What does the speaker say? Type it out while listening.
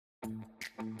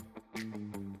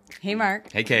Hey,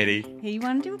 Mark. Hey, Katie. Hey, you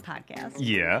want to do a podcast?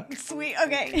 Yeah. Sweet.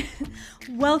 Okay.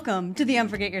 Welcome to the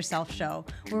Unforget Yourself show,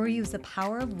 where we use the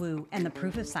power of woo and the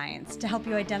proof of science to help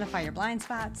you identify your blind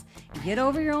spots, get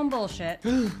over your own bullshit,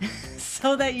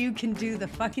 so that you can do the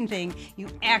fucking thing you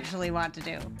actually want to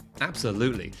do.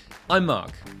 Absolutely. I'm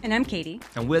Mark. And I'm Katie.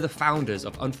 And we're the founders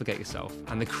of Unforget Yourself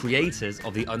and the creators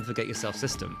of the Unforget Yourself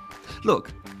system.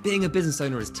 Look, being a business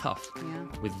owner is tough. Yeah.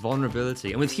 With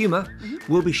vulnerability and with humor,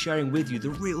 we'll be sharing with you the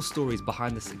real stories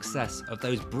behind the success of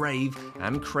those brave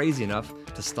and crazy enough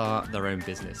to start their own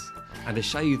business. And to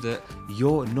show you that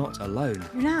you're not alone.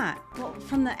 You're not. Well,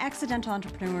 from the accidental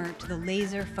entrepreneur to the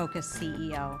laser-focused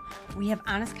CEO, we have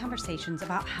honest conversations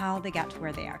about how they got to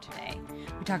where they are today.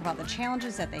 We talk about the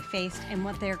challenges that they faced and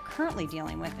what they're currently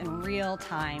dealing with in real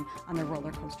time on their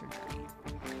roller coaster journey.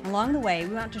 Along the way,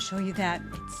 we want to show you that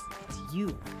it's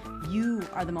you. You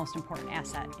are the most important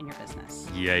asset in your business.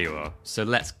 Yeah, you are. So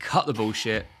let's cut the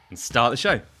bullshit and start the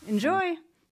show. Enjoy.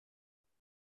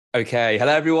 Okay,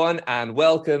 hello everyone, and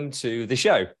welcome to the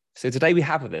show. So today we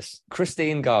have with us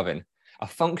Christine Garvin, a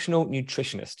functional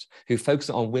nutritionist who focuses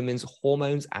on women's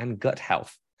hormones and gut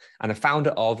health, and a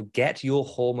founder of Get Your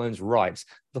Hormones Right,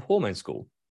 the Hormone School.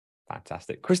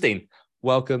 Fantastic. Christine,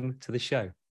 welcome to the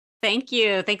show. Thank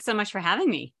you. Thanks so much for having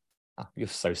me. Oh, you're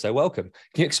so welcome.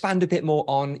 Can you expand a bit more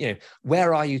on,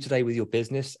 where are you today with your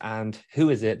business and who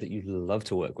is it that you love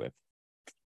to work with?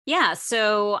 Yeah,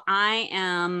 so I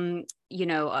am,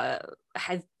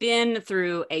 have been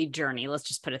through a journey. Let's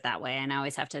just put it that way. And I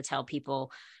always have to tell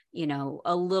people,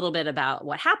 a little bit about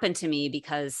what happened to me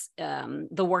because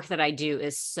the work that I do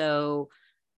is so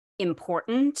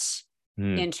important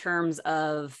in terms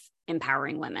of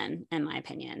empowering women, in my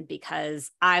opinion, because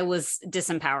I was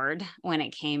disempowered when it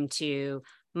came to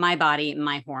my body,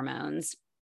 my hormones.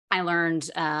 I learned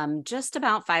just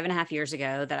about 5.5 years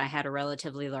ago that I had a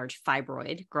relatively large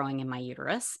fibroid growing in my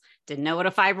uterus. Didn't know what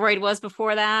a fibroid was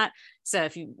before that. So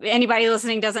if anybody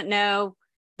listening doesn't know,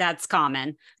 that's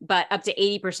common. But up to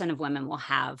 80% of women will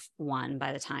have one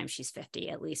by the time she's 50,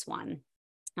 at least one.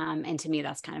 And to me,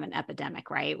 that's kind of an epidemic,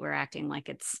 right? We're acting like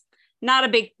it's not a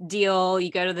big deal.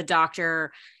 You go to the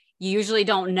doctor, you usually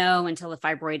don't know until the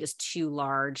fibroid is too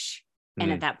large.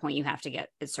 And at that point, you have to get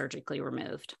it surgically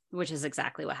removed, which is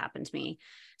exactly what happened to me.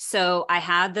 So I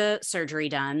had the surgery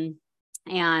done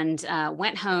and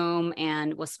went home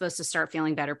and was supposed to start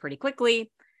feeling better pretty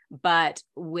quickly. But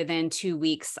within 2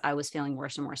 weeks, I was feeling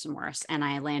worse and worse and worse. And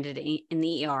I landed in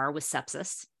the ER with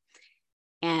sepsis.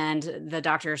 And the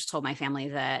doctors told my family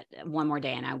that one more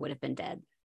day and I would have been dead.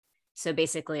 So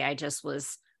basically, I just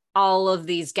was... all of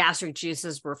these gastric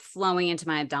juices were flowing into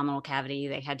my abdominal cavity.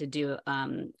 They had to do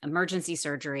emergency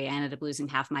surgery. I ended up losing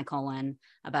half my colon,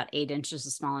 about 8 inches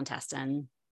of small intestine.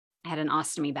 I had an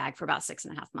ostomy bag for about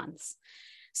 6.5 months.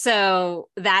 So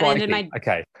that ended my...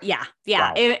 Okay. Yeah.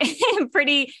 Wow.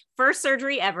 Pretty first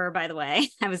surgery ever, by the way.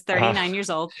 I was 39 years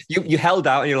old. You held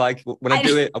out and you're like, when I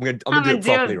do it, I'm gonna do it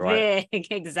properly, right?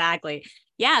 Exactly.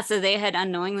 Yeah. So they had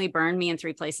unknowingly burned me in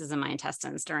 3 places in my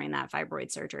intestines during that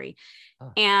fibroid surgery.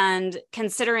 Oh. And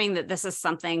considering that this is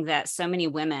something that so many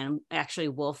women actually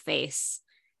will face,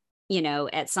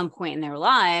 at some point in their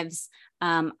lives,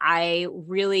 I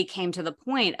really came to the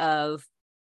point of,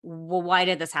 well, why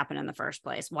did this happen in the first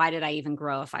place? Why did I even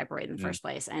grow a fibroid in the first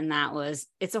place? And that was,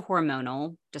 it's a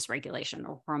hormonal dysregulation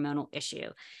or hormonal issue.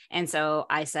 And so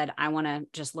I said, I want to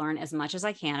just learn as much as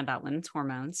I can about women's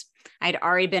hormones. I'd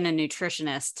already been a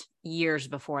nutritionist years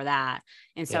before that.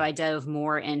 And so I dove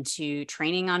more into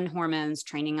training on hormones,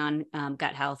 training on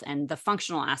gut health and the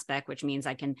functional aspect, which means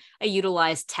I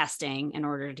utilize testing in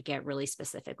order to get really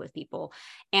specific with people.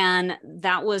 And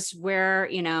that was where,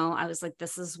 I was like,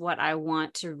 this is what I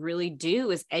want to really do,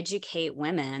 is educate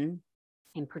women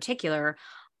in particular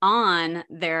on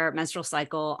their menstrual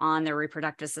cycle, on their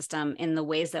reproductive system in the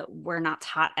ways that we're not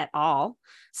taught at all,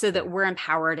 so that we're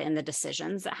empowered in the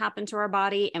decisions that happen to our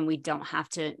body. And we don't have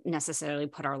to necessarily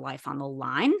put our life on the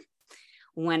line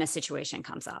when a situation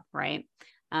comes up. Right.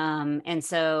 And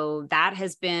so that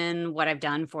has been what I've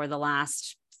done for the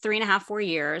last 3.5, 4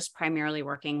 years, primarily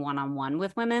working one-on-one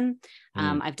with women.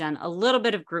 I've done a little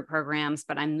bit of group programs,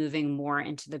 but I'm moving more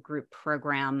into the group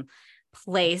program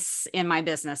place in my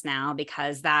business now,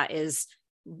 because that is,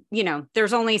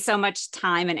 there's only so much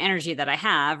time and energy that I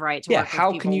have, right? To work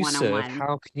how with can people you one-on-one. serve? How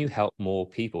can you help more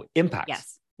people? Impact.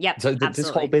 Yes. Yep. So this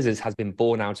whole business has been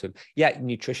born out of,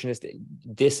 nutritionist,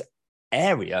 this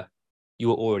area you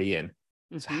were already in.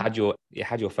 So you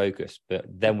had your focus, but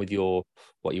then with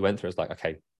what you went through, it's like,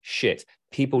 okay, shit,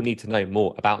 people need to know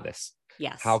more about this.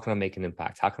 Yes. How can I make an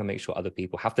impact? How can I make sure other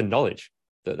people have the knowledge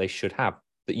that they should have,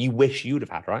 that you wish you'd have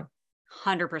had, right?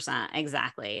 100%.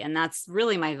 Exactly. And that's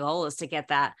really my goal, is to get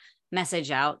that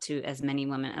message out to as many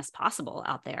women as possible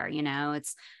out there.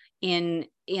 It's in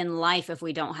life, if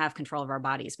we don't have control of our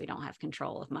bodies, we don't have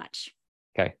control of much.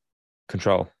 Okay.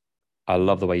 Control. I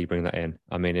love the way you bring that in.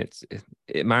 I mean,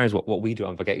 it marries what we do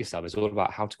on Forget Yourself. It's all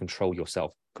about how to control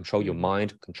yourself, control your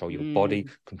mind, control your body,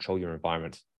 control your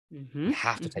environment. We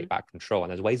have to take back control.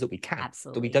 And there's ways that we can,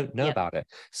 Absolutely. that we don't know about it.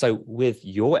 So with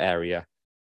your area,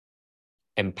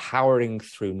 empowering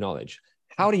through knowledge,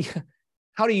 how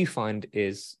do you find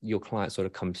is your clients sort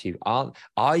of come to you?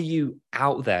 Are you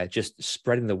out there just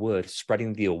spreading the word,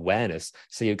 spreading the awareness?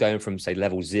 So you're going from, say,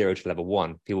 level 0 to level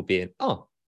 1, people being, oh,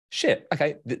 shit,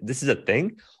 okay, this is a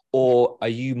thing? Or are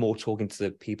you more talking to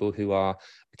the people who are,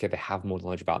 okay, they have more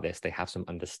knowledge about this, they have some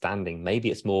understanding.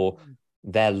 Maybe it's more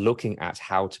they're looking at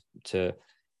how to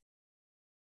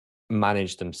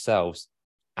manage themselves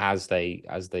as they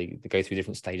go through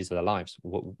different stages of their lives.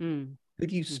 Who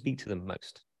do you speak to them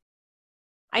most?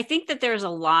 I think that there's a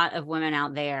lot of women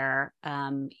out there,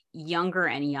 younger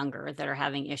and younger, that are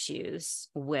having issues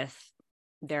with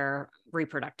their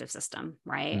reproductive system,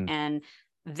 right? And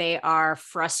they are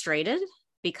frustrated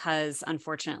because,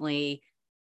 unfortunately,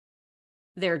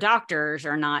 their doctors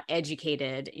are not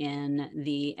educated in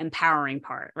the empowering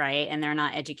part, right? And they're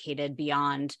not educated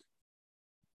beyond,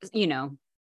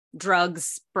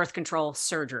 drugs, birth control,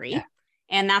 surgery. Yeah.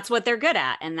 And that's what they're good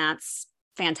at. And that's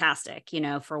fantastic,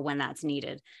 for when that's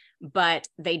needed. But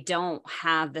they don't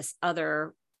have this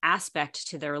other aspect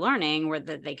to their learning where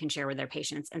that they can share with their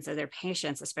patients. And so their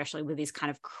patients, especially with these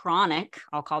kind of chronic,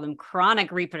 I'll call them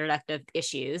chronic reproductive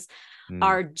issues,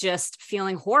 are just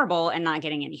feeling horrible and not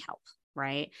getting any help.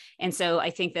 Right. And so I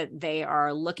think that they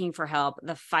are looking for help.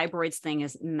 The fibroids thing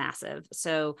is massive.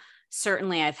 So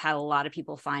certainly I've had a lot of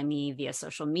people find me via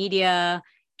social media,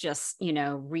 just,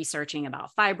 researching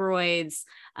about fibroids.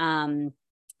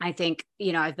 I think,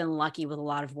 I've been lucky with a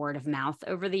lot of word of mouth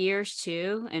over the years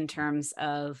too, in terms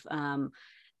of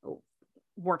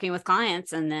working with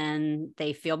clients, and then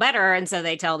they feel better. And so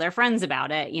they tell their friends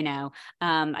about it.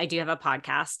 I do have a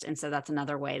podcast. And so that's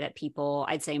another way that people,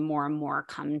 I'd say, more and more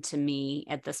come to me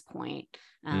at this point,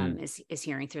 is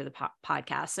hearing through the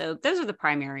podcast. So those are the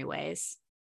primary ways.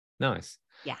 Nice.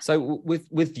 Yeah. So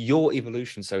with your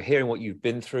evolution, so hearing what you've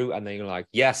been through, and then you're like,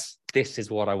 yes, this is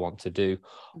what I want to do.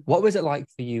 What was it like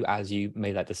for you as you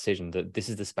made that decision that this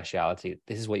is the speciality,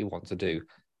 this is what you want to do?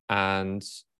 And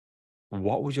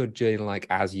what was your journey like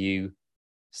as you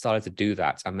started to do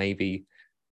that? And maybe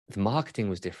the marketing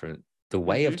was different, the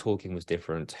way of talking was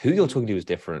different, who you're talking to was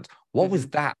different. What was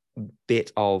that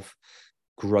bit of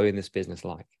growing this business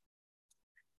like?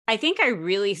 I think I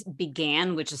really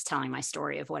began with just telling my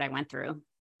story of what I went through.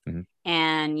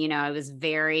 And, I was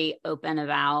very open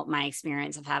about my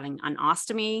experience of having an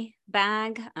ostomy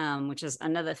bag, which is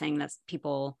another thing that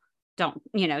people don't,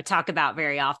 talk about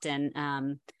very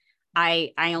often.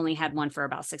 I only had one for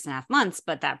about 6.5 months,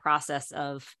 but that process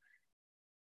of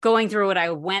going through what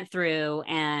I went through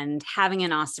and having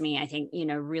an ostomy, I think,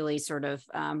 really sort of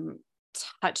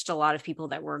touched a lot of people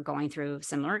that were going through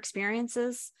similar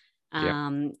experiences.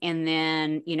 And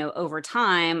then, over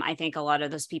time, I think a lot of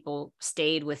those people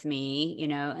stayed with me,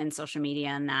 in social media,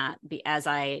 and that as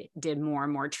I did more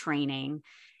and more training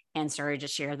and started to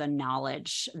share the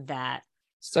knowledge that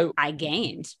I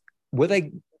gained. Were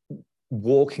they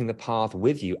walking the path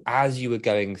with you as you were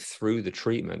going through the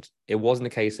treatment? It wasn't a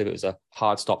case of it was a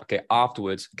hard stop. Okay,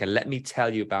 afterwards, okay, let me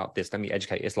tell you about this. Let me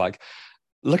educate. It's like,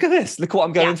 look at this. Look what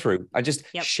I'm going through. And just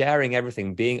sharing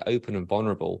everything, being open and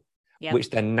vulnerable.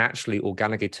 Which then naturally,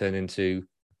 organically turn into,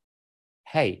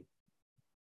 hey,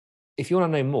 if you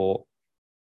want to know more,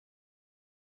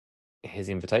 here's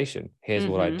the invitation. Here's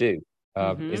what I do.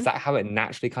 Is that how it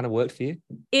naturally kind of worked for you?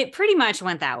 It pretty much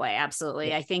went that way. Absolutely.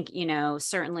 Yeah. I think,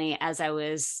 certainly as I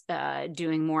was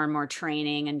doing more and more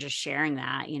training and just sharing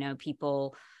that,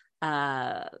 people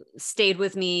stayed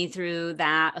with me through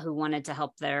that, who wanted to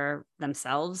help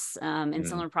themselves in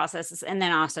similar processes, and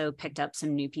then also picked up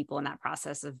some new people in that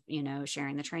process of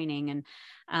sharing the training. And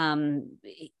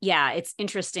it's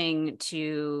interesting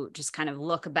to just kind of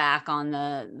look back on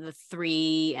the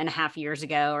 3.5 years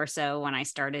ago or so when I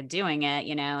started doing it,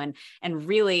 and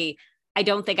really I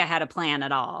don't think I had a plan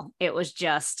at all. It was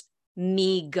just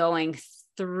me going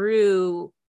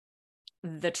through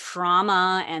the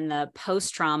trauma and the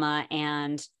post-trauma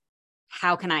and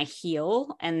how can I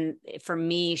heal? And for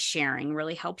me, sharing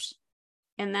really helped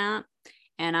in that.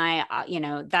 And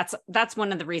that's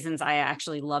one of the reasons I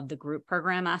actually love the group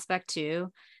program aspect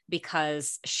too,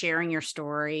 because sharing your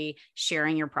story,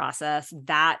 sharing your process,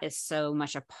 that is so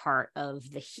much a part of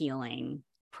the healing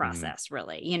process,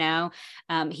 really.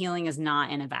 Healing is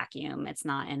not in a vacuum. It's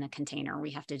not in a container.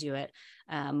 We have to do it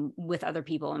with other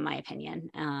people, in my opinion.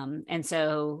 And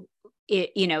so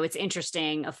it's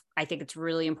interesting. I think it's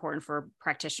really important for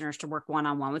practitioners to work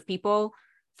one-on-one with people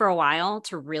for a while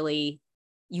to really,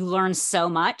 you learn so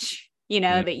much,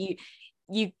 that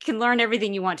you can learn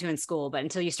everything you want to in school, but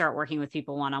until you start working with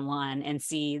people one-on-one and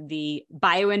see the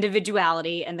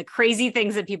bio-individuality and the crazy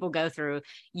things that people go through,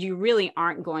 you really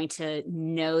aren't going to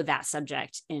know that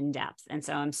subject in depth. And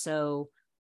so I'm so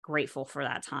grateful for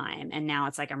that time. And now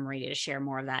it's like, I'm ready to share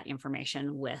more of that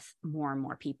information with more and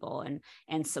more people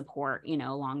and support,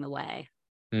 along the way.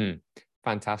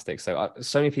 Fantastic. So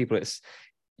many people, it's,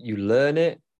 you learn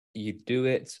it, you do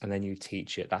it, and then you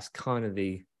teach it. That's kind of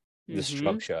the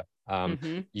structure.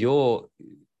 Your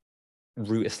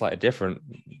route is slightly different.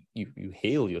 You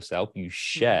heal yourself, you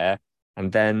share,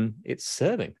 and then it's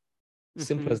serving.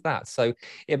 Simple as that. So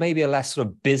it may be a less sort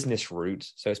of business route.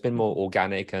 So it's been more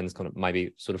organic and kind of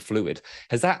maybe sort of fluid.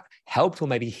 Has that helped or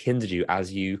maybe hindered you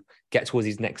as you get towards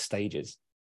these next stages?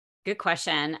 Good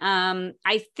question.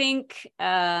 I think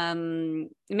maybe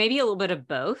a little bit of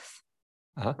both,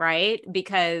 right?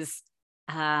 Because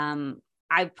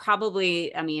I've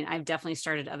definitely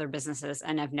started other businesses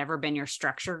and I've never been your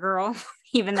structure girl,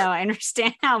 even though I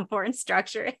understand how important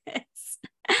structure is.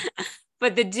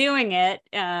 But the doing it,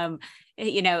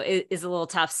 is a little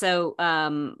tough. So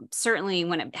certainly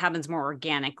when it happens more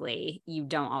organically, you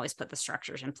don't always put the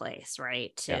structures in place,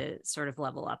 right? To sort of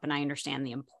level up. And I understand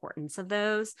the importance of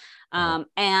those.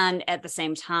 And at the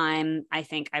same time, I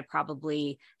think I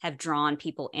probably have drawn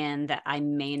people in that I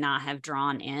may not have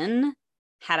drawn in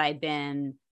had I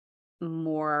been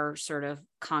more sort of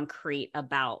concrete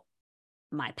about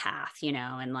my path,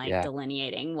 and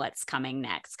delineating what's coming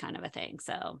next, kind of a thing.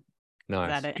 So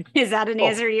nice. Is that an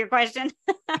answer to your question?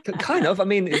 Kind of. I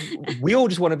mean, we all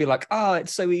just want to be like,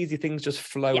 it's so easy. Things just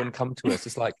flow and come to us.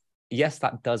 It's like, yes,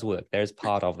 that does work. There's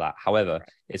part of that. However,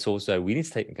 it's also, we need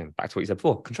to take, again, back to what you said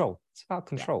before, control. It's about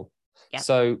control. Yeah.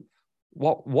 So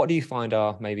what do you find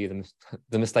are maybe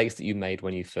the mistakes that you made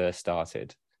when you first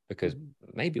started? Because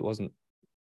maybe it wasn't,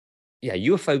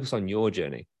 you were focused on your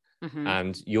journey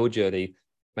and your journey,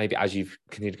 maybe as you've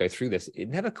continued to go through this, it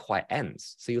never quite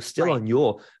ends. So you're still on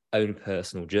your own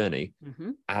personal journey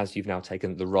as you've now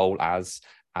taken the role as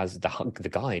the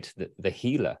guide, the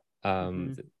healer,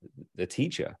 the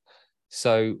teacher.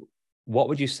 So what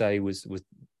would you say was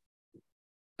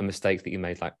a mistake that you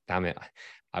made? Like, damn it,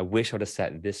 I wish I'd have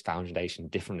set this foundation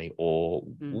differently, or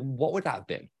what would that have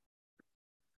been?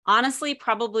 Honestly,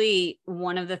 probably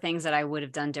one of the things that I would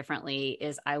have done differently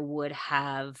is I would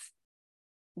have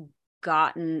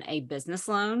gotten a business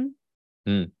loan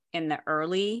in the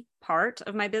early part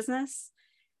of my business,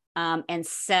 and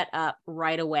set up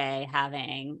right away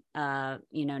having, an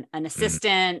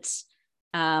assistant,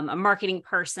 a marketing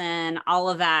person. All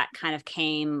of that kind of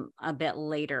came a bit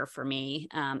later for me.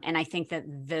 And I think that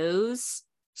those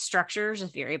structures,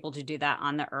 if you're able to do that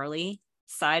on the early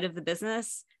side of the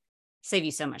business, save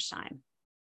you so much time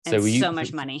and so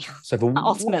much money. So for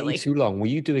ultimately way too long, were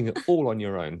you doing it all on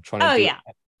your own? Trying to do it?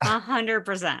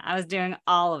 100%. I was doing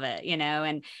all of it,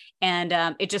 and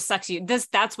it just sucks you.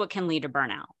 That's what can lead to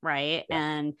burnout, right? Yeah.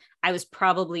 And I was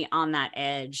probably on that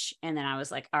edge, and then I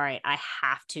was like, all right, I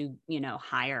have to,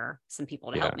 hire some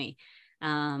people to help me,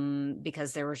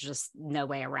 because there was just no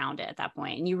way around it at that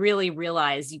point. And you really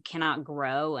realize you cannot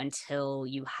grow until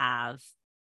you have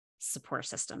support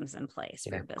systems in place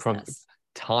for your business.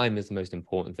 Time is the most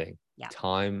important thing. Yeah.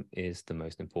 Time is the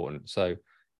most important. So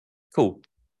cool.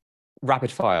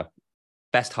 Rapid fire.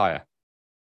 Best hire.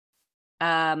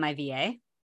 My VA.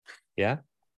 Yeah.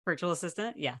 Virtual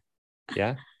assistant. Yeah.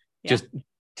 Yeah. Just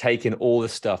taking all the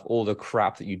stuff, all the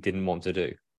crap that you didn't want to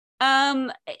do.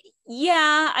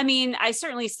 Yeah. I mean, I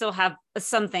certainly still have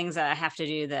some things that I have to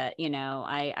do that,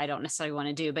 I don't necessarily want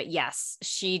to do, but yes,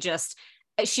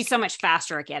 she's so much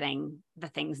faster at getting the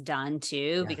things done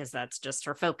too, because that's just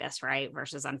her focus, right?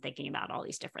 Versus I'm thinking about all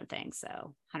these different things.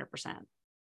 So 100%.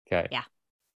 Okay. Yeah.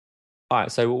 All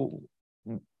right. So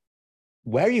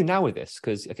where are you now with this?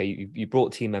 Because, you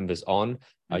brought team members on,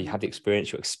 you have the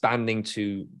experience, you're expanding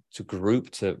to group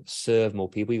to serve more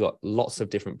people. You've got lots of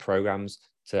different programs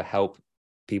to help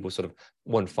people sort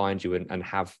of find you and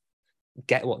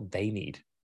get what they need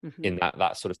in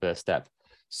that sort of first step.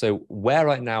 So where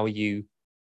right now are you?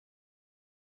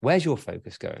 Where's your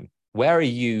focus going? Where are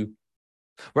you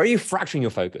fracturing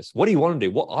your focus? What do you want to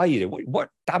do? What are you doing? What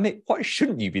damn it, what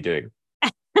shouldn't you be doing?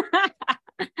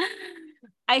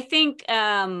 I think,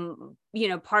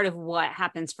 part of what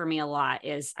happens for me a lot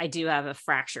is I do have a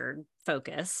fractured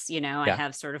focus. You know, I Yeah.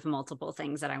 have sort of multiple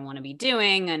things that I want to be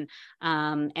doing.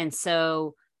 And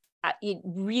so it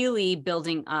really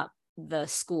building up the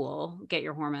school, Get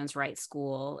Your Hormones Right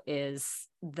school, is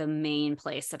the main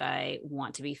place that I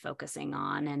want to be focusing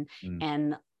on,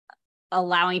 and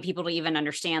allowing people to even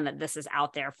understand that this is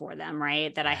out there for them,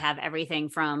 right? That I have everything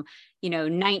from,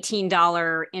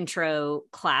 $19 intro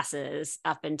classes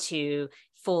up into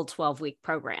full 12-week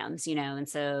programs, and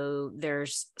so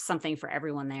there's something for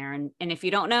everyone there. And if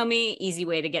you don't know me, easy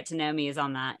way to get to know me is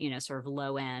on that, sort of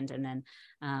low end, and then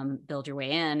build your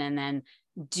way in, and then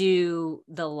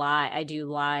I do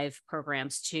live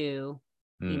programs too.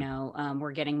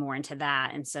 We're getting more into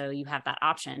that. And so you have that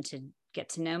option to get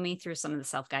to know me through some of the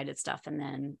self-guided stuff. And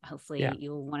then hopefully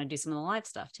you'll want to do some of the live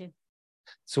stuff too.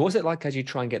 So what's it like as you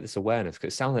try and get this awareness?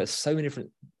 Because it sounds like there's so many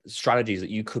different strategies that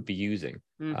you could be using.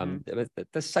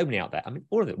 There's so many out there. I mean,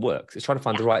 all of it works. It's trying to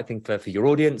find the right thing for your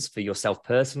audience, for yourself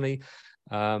personally.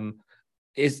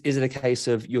 Is it a case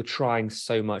of you're trying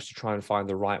so much to try and find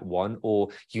the right one, or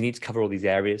you need to cover all these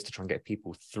areas to try and get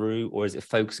people through? Or is it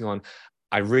focusing on,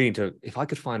 I really need to, if I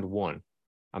could find one,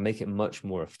 and make it much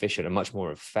more efficient and much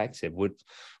more effective,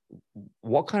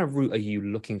 what kind of route are you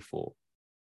looking for?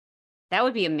 That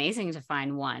would be amazing to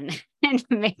find one and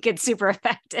make it super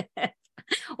effective.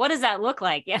 What does that look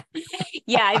like? Yeah.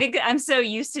 I think I'm so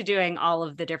used to doing all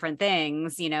of the different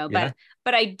things, but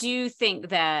I do think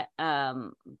that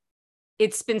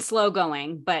it's been slow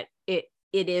going, but it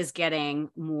is getting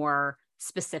more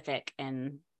specific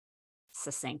and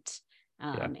succinct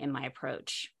in my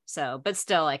approach. So, but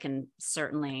still, it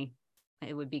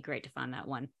would be great to find that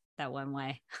one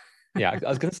way. Yeah, I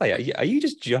was going to say, are you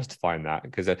just justifying that?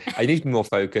 Because I need to be more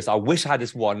focused. I wish I had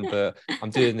this one, but I'm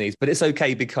doing these. But it's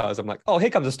okay because I'm like, oh, here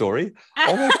comes a story.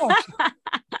 Oh my gosh.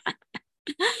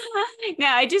 No,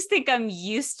 I just think I'm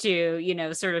used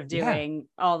to, sort of doing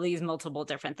all these multiple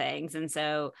different things. And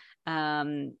so,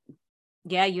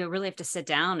 you really have to sit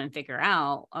down and figure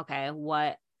out, okay,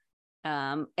 what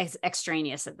is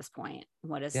extraneous at this point,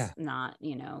 what is not,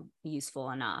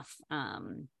 useful enough.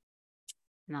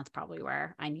 And that's probably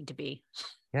where I need to be.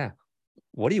 Yeah.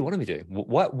 What do you want to be doing?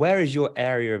 Where is your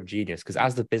area of genius? Because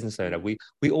as the business owner, we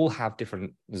all have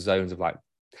different zones of like,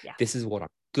 this is what I'm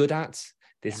good at.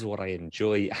 This is what I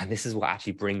enjoy. And this is what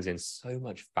actually brings in so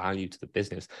much value to the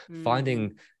business.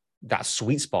 Finding that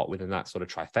sweet spot within that sort of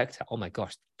trifecta. Oh my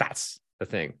gosh, that's the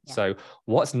thing. So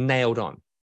what's nailed on?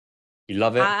 You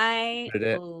love it, and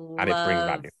it brings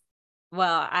value.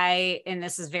 Well, and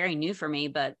this is very new for me,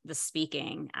 but the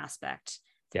speaking aspect,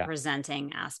 the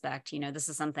presenting aspect, this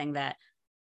is something that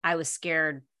I was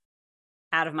scared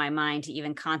out of my mind to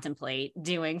even contemplate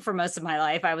doing for most of my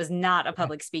life. I was not a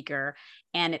public speaker,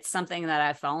 and it's something that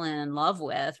I've fallen in love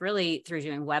with really through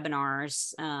doing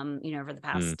webinars, over the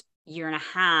past year and a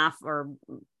half, or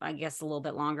I guess a little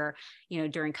bit longer,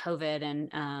 during COVID.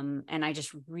 And I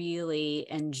just really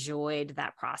enjoyed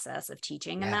that process of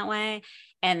teaching in that way.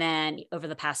 And then over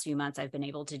the past few months, I've been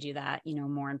able to do that,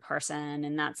 more in person.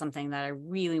 And that's something that I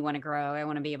really want to grow. I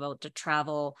want to be able to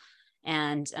travel.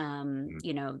 And,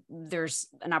 there's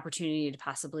an opportunity to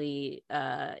possibly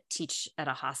teach at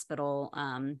a hospital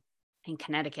in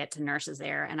Connecticut to nurses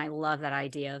there. And I love that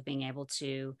idea of being able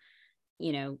to,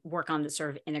 work on the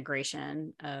sort of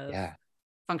integration of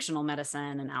functional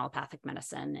medicine and allopathic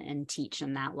medicine and teach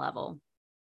in that level.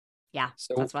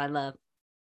 So that's what I love.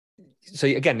 So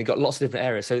again, you've got lots of different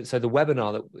areas. So the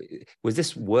webinar, was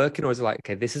this working, or was it like,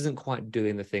 okay, this isn't quite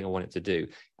doing the thing I want it to do,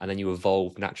 and then you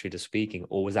evolve naturally to speaking?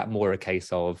 Or was that more a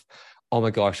case of, oh my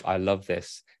gosh, I love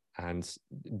this, and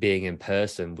being in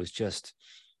person was just,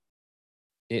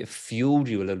 it fueled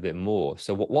you a little bit more?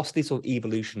 So what's the sort of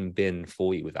evolution been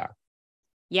for you with that?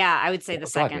 Yeah, I would say the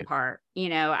second part,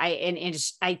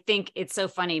 I think it's so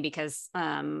funny because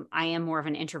I am more of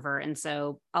an introvert. And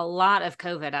so a lot of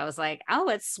COVID, I was like, oh,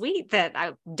 it's sweet that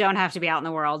I don't have to be out in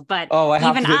the world. But I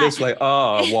have to do it this way.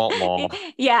 Oh,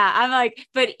 I'm like,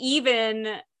 but even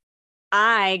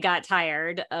I got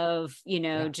tired of,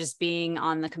 just being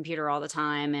on the computer all the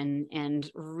time, and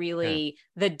really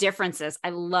the differences.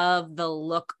 I love the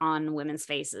look on women's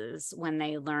faces when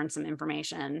they learn some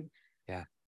information.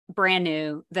 Brand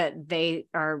new, that they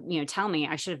are, tell me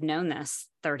I should have known this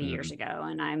 30 years ago.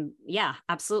 And I'm,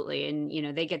 absolutely.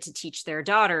 And, they get to teach their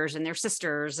daughters and their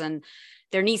sisters and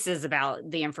their nieces about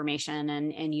the information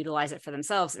and utilize it for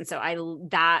themselves. And so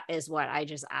that is what I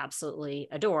just absolutely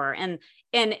adore. And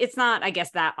it's not, I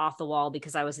guess, that off the wall,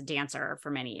 because I was a dancer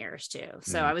for many years too.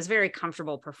 So I was very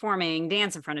comfortable performing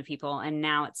dance in front of people. And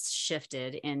now it's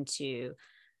shifted into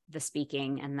the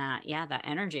speaking and that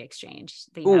energy exchange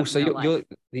that you Oh, have so in real life. you're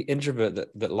the introvert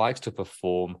that likes to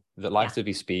perform, that likes to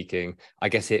be speaking. I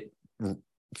guess it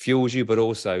fuels you, but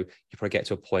also you probably get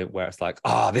to a point where it's like,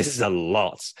 this is a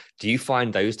lot. Do you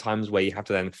find those times where you have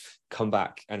to then come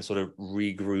back and sort of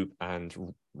regroup and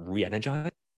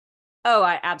re-energize? Oh,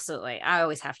 I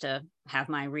always have to have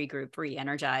my regroup,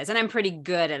 re-energize. And I'm pretty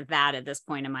good at that at this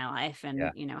point in my life,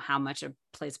 and how much it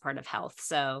plays part of health.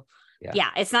 So yeah,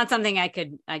 it's not something I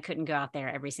couldn't go out there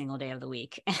every single day of the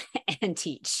week and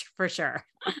teach, for sure.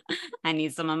 I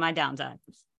need some of my downtime.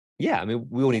 Yeah. I mean,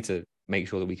 we all need to make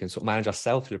sure that we can sort of manage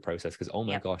ourselves through the process, because oh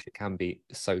my gosh, it can be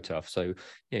so tough. So,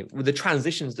 with the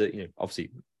transitions that,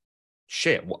 obviously,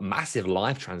 what massive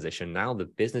life transition now, the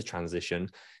business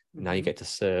transition. Now you get to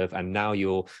serve, and now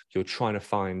you're trying to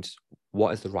find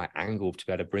what is the right angle to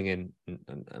be able to bring in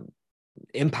and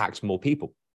impact more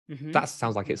people. That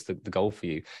sounds like it's the goal for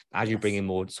you as you bring in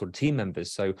more sort of team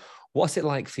members. So what's it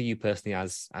like for you personally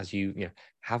as you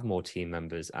have more team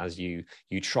members, as you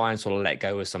try and sort of let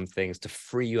go of some things to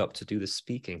free you up to do the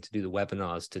speaking, to do the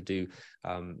webinars, to do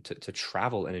to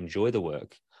travel and enjoy the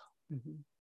work?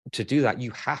 To do that,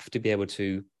 you have to be able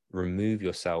to remove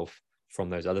yourself from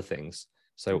those other things.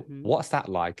 So what's that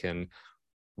like, and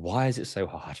why is it so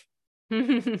hard?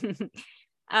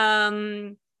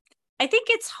 I think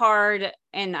it's hard,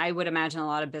 and I would imagine a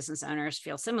lot of business owners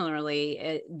feel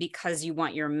similarly, because you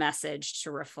want your message to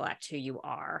reflect who you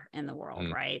are in the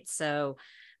world, right? So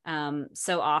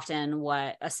often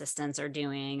what assistants are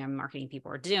doing and marketing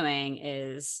people are doing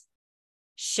is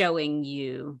showing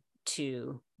you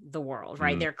to the world,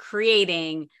 right? They're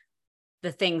creating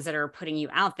the things that are putting you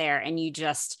out there, and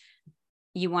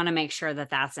you want to make sure that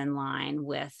that's in line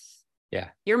with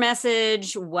your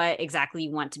message, what exactly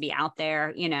you want to be out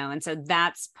there, and so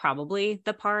that's probably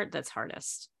the part that's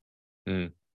hardest.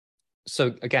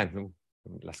 So again,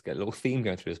 let's get a little theme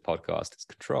going through this podcast. It's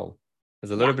control.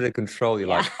 There's a little bit of control. You're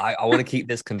like, I want to keep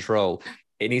this control.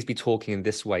 It needs to be talking in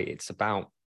this way. It's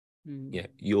about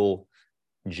your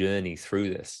journey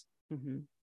through this.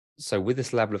 So with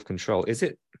this level of control, is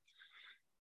it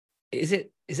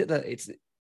that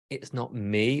it's not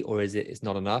me, or is it's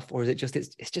not enough, or is it just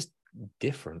it's just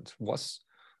different? What's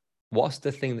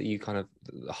the thing that you kind of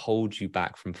holds you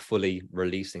back from fully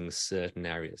releasing certain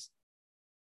areas?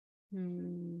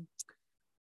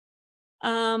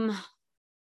 I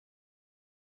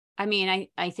mean,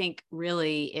 I think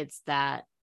really it's that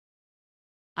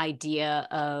idea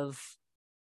of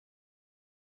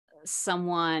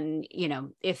someone,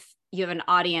 if you have an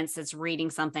audience that's reading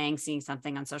something, seeing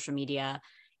something on social media,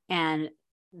 and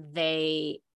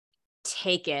they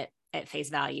take it at face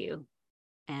value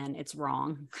and it's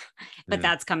wrong, but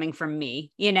that's coming from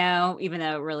me, even though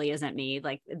it really isn't me.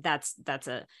 Like that's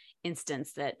a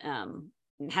instance that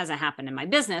hasn't happened in my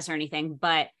business or anything,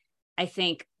 but I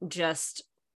think just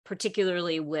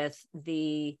particularly with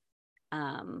the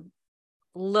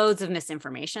loads of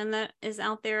misinformation that is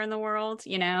out there in the world,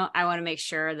 I want to make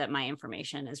sure that my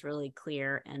information is really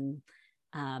clear and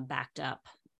backed up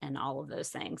and all of those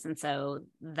things. And so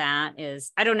that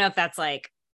is, I don't know if that's like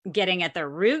getting at the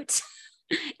root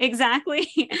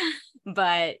exactly,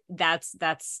 but that's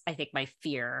I think my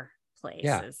fear place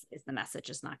is the message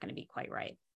is not going to be quite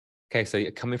right. Okay, so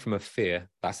you're coming from a fear.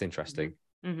 That's interesting.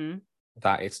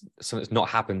 That it's something that's not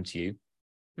happened to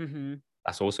you.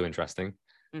 That's also interesting.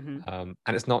 And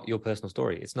it's not your personal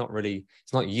story. It's not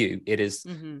you. It is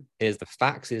the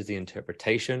facts, it is the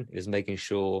interpretation, it is making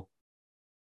sure.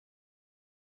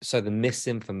 So the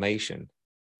misinformation,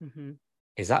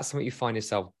 is that something you find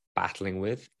yourself battling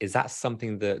with? Is that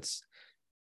something that's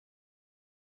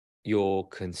your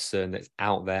concern that's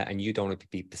out there and you don't want to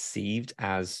be perceived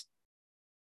as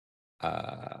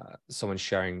someone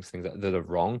sharing things that are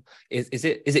wrong? Is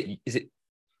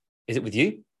it with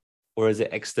you, or is it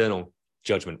external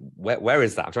judgment? Where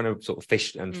is that? I'm trying to sort of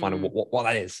fish and find out what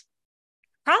that is.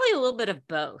 Probably a little bit of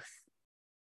both,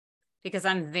 because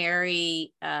I'm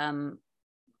very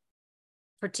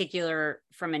particular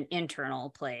from an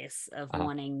internal place of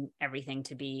wanting everything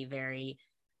to be very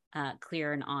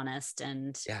clear and honest,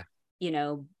 and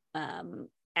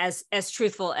as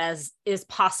truthful as is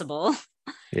possible.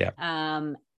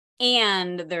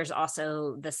 And there's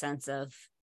also the sense of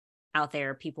out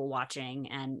there people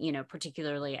watching, and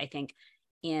particularly I think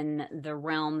in the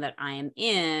realm that I am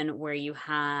in, where you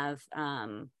have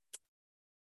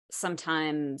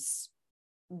sometimes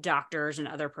doctors and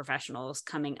other professionals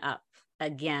coming up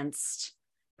against,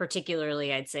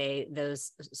 particularly I'd say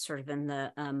those sort of in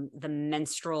the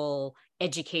menstrual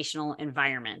educational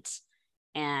environment,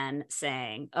 and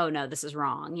saying, oh no, this is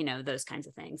wrong, those kinds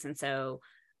of things. And so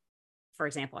for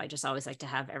example, I just always like to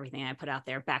have everything I put out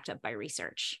there backed up by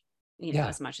research,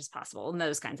 as much as possible, and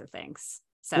those kinds of things.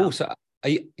 So, so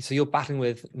you're battling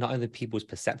with not only people's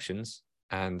perceptions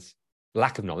and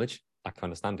lack of knowledge, lack of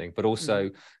understanding, but also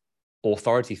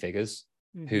authority figures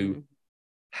who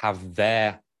have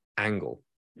their angle,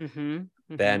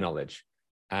 their knowledge.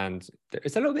 And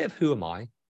it's a little bit of who am I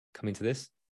coming to this?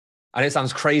 And it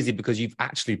sounds crazy because you've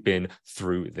actually been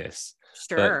through this.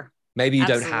 Sure. But maybe you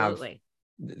Absolutely.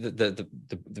 don't have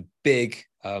the big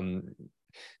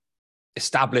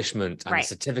establishment and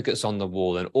certificates on the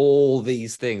wall and all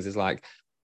these things. Is like,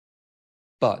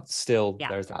 but still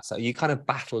there's that. So you kind of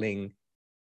battling.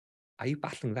 Are you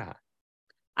battling that?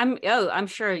 I'm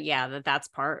sure. Yeah, that's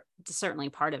certainly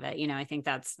part of it. I think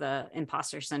that's the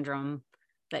imposter syndrome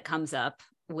that comes up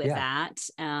with that.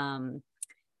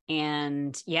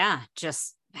 And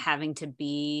just having to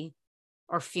be,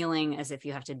 or feeling as if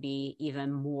you have to be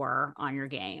even more on your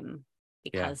game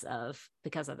because of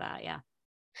that.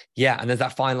 Yeah. And there's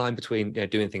that fine line between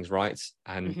doing things right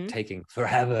and taking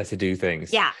forever to do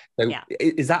things. So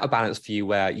is that a balance for you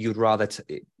where you'd rather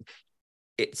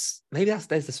there's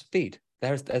the speed.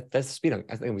 There's the speed.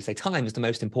 I think we say time is the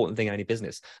most important thing in any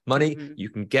business. Money you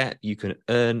can get, you can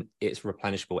earn, it's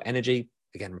replenishable. Energy,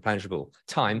 again, replenishable.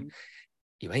 Time,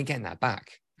 you ain't getting that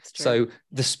back. So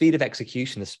the speed of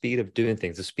execution, the speed of doing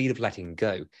things, the speed of letting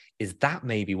go, is that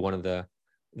maybe one of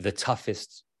the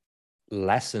toughest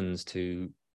lessons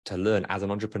to learn as an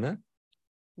entrepreneur?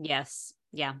 Yes.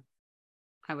 Yeah,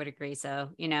 I would agree. So,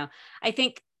 I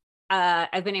think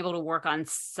I've been able to work on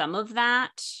some of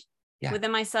that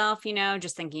within myself,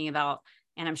 just thinking about,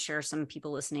 and I'm sure some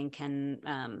people listening can,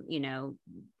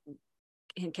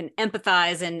 can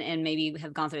empathize and maybe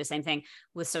have gone through the same thing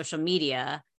with social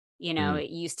media. It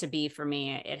used to be for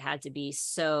me, it had to be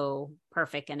so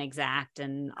perfect and exact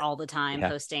and all the time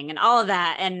posting and all of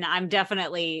that. And I'm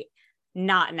definitely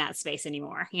not in that space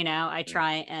anymore. I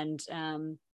try and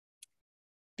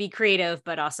be creative,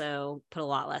 but also put a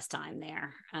lot less time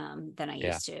there than I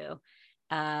used to.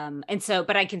 And so,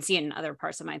 but I can see it in other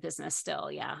parts of my business still.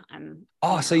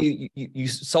 So you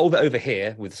solve it over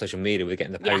here with social media, with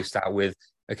getting the post out with,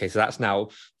 so that's now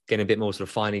getting a bit more sort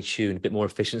of finely tuned, a bit more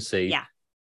efficiency. Yeah.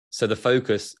 So the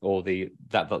focus or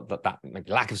that maybe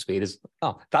lack of speed is,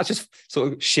 that's just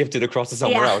sort of shifted across to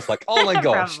somewhere else. Like, oh my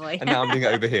gosh. And now I'm doing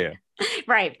it over here.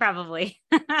 Right. Probably.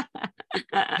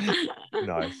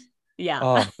 Nice.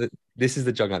 Yeah. This is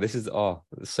the juggernaut. This is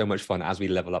so much fun as we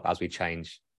level up, as we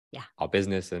change our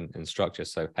business and structure.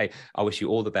 So, hey, I wish you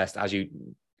all the best as you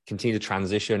continue to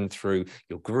transition through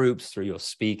your groups, through your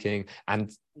speaking and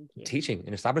teaching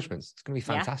in establishments. It's going to be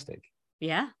fantastic.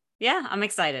 Yeah. I'm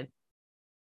excited.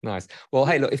 Nice. Well,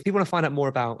 hey, look, if people want to find out more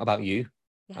about you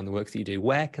and the work that you do,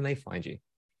 where can they find you?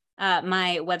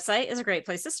 My website is a great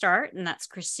place to start, and that's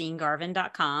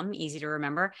christinegarvin.com. Easy to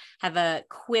remember. Have a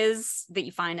quiz that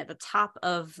you find at the top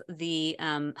of the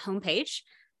homepage.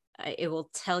 It will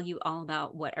tell you all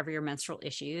about whatever your menstrual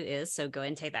issue is. So go ahead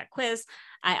and take that quiz.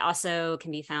 I also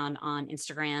can be found on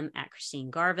Instagram at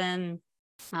Christine Garvin,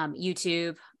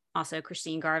 YouTube, also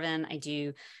Christine Garvin. I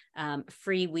do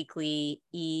free weekly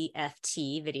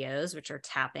EFT videos, which are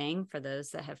tapping for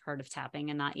those that have heard of tapping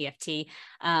and not EFT,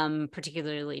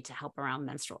 particularly to help around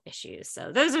menstrual issues.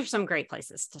 So those are some great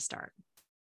places to start.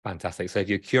 Fantastic. So if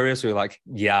you're curious, or you're like,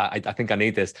 I think I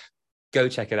need this, go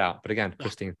check it out. But again,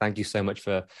 Christine, thank you so much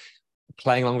for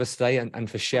playing along with us today and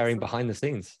for sharing behind the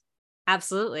scenes.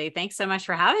 Absolutely. Thanks so much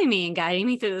for having me and guiding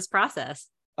me through this process.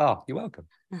 Oh, you're welcome.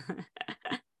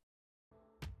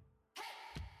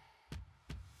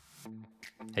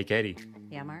 Hey, Katie.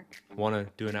 Yeah, Mark? Want to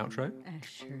do an outro? I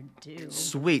sure do.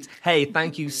 Sweet. Hey,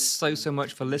 thank you so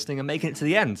much for listening and making it to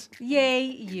the end. Yay,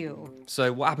 you.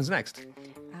 So what happens next?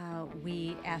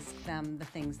 We ask them the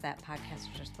things that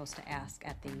podcasters are supposed to ask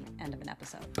at the end of an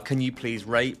episode. Can you please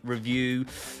rate, review,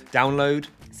 download?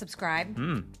 Subscribe.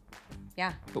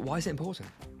 Yeah. But why is it important?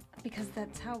 Because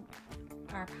that's how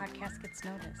our podcast gets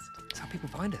noticed. That's how people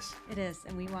find us. It is,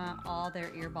 and we want all their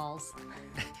earballs.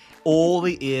 All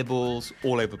the earballs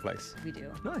all over the place. We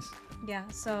do. Nice. Yeah,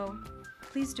 so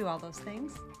please do all those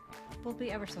things. We'll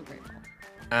be ever so grateful.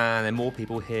 And then more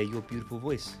people hear your beautiful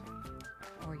voice.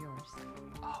 Or yours.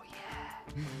 Oh,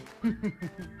 yeah.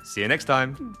 See you next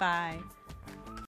time. Bye.